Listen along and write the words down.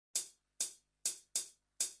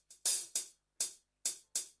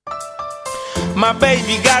My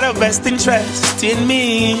baby got her best interest in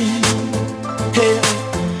me. Yeah.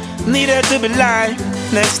 Need her to be lying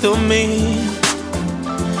next to me.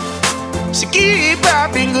 She keep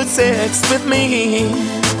having good sex with me.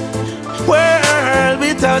 World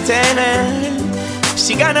without end.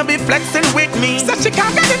 She gonna be flexing with me. So she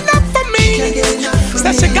can't get enough for me.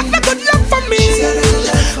 So she got the good love for me.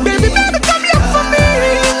 Baby, baby, come love for me.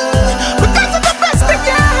 Because of the best thing,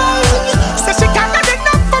 yeah. So she can't get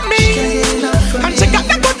enough for me. And she got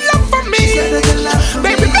the good love for me.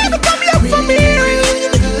 Baby, baby, come love for me.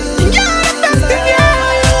 You're the best thing,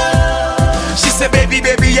 yeah. She said, baby,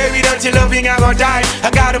 baby, yeah, without your loving I gon' die. I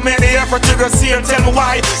gotta make the effort to go see her, tell me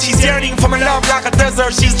why. She's yearning for my love like a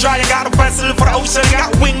desert. She's dry, I got a vessel for the ocean, I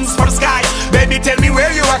got wings for the sky. Baby, tell me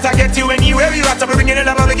where you at, I get you anywhere you at. I'm bringing it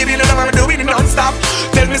up, I'm giving it up, I'm doing it non-stop.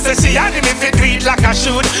 Tell me, say she had me fit, do it like I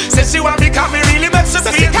should. Say she want me, come me really makes her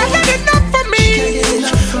feel. She can't get enough for me.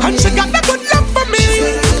 And she got the good love for me.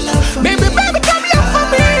 Baby, baby, come love for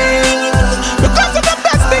me. Because of the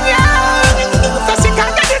best thing, yeah. So she can't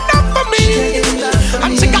get enough for me.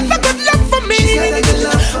 And she got the good love for me.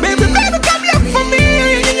 Baby, baby, come love for me.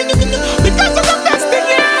 Because of the best thing,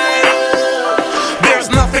 yeah. There's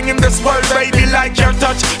nothing in this world, baby, like your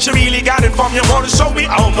touch. She really got it from you, wanna show me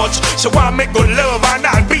how much. She want me good love and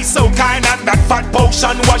I'll be so kind. And that fat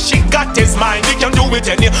potion, what she got is mine. We can do it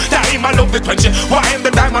any time, I love it when she wine the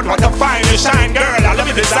diamond, what a fine shine. Girl, I love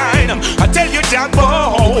your design, I tell you damn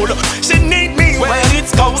bold. She need me when it's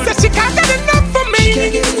cold. Said she can't get enough for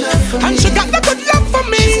me. And she got the good love for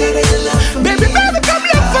me. Baby, baby, come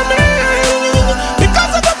love for me.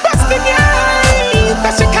 Because of the best thing, yeah.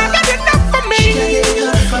 That she can't get enough for me.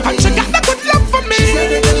 And she got the good love for me.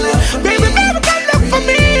 Baby, baby, come love for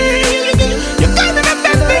me. You got me the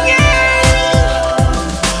best thing, yeah.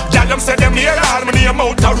 Y'all them say them here all me name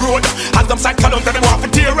out the road. As them side columns and them want to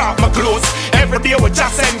tear off my clothes. Every day we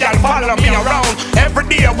just send y'all follow me around. Every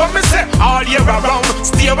day what me say all year around.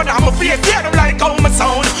 Stay when I'm a face, hear them like how my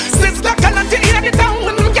sound. Sizzla, Cant, hear the town.